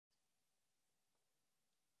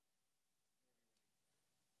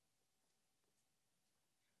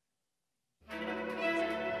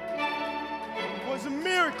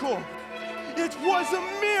miracle. It was a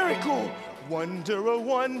miracle. Wonder, a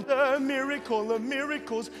wonder, miracle of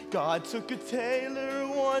miracles. God took a tailor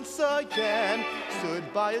once again,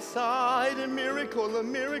 stood by his side, a miracle of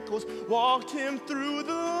miracles, walked him through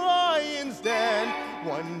the lion's den.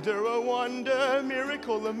 Wonder, a wonder,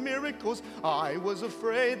 miracle of miracles. I was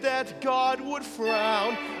afraid that God would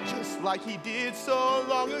frown, just like he did so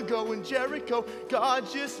long ago in Jericho. God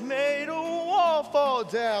just made a wall fall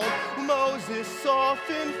down. Moses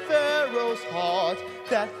softened Pharaoh's heart.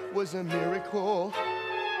 That was a miracle.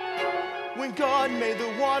 When God made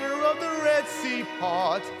the water of the Red Sea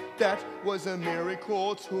part, that was a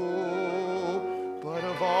miracle too. But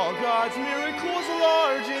of all God's miracles,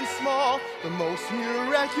 large and small, the most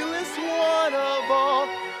miraculous one of all,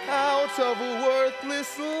 out of a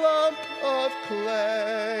worthless lump of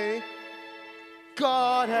clay,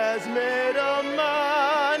 God has made a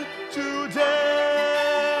man today.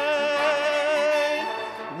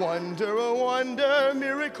 Wonder, a wonder,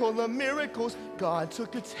 miracle of miracles. God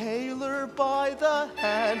took a tailor by the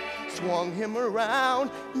hand, swung him around,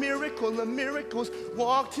 miracle of miracles,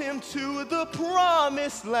 walked him to the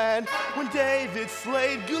promised land. When David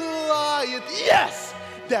slayed Goliath, yes,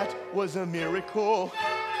 that was a miracle.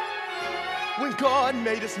 When God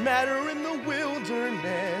made us matter in the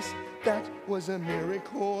wilderness, that was a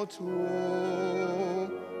miracle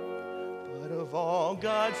too. But of all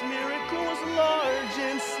God's miracles, large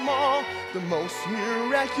and small, the most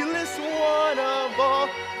miraculous one of all,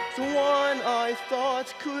 the one I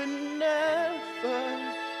thought could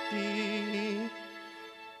never be,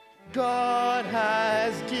 God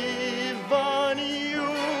has given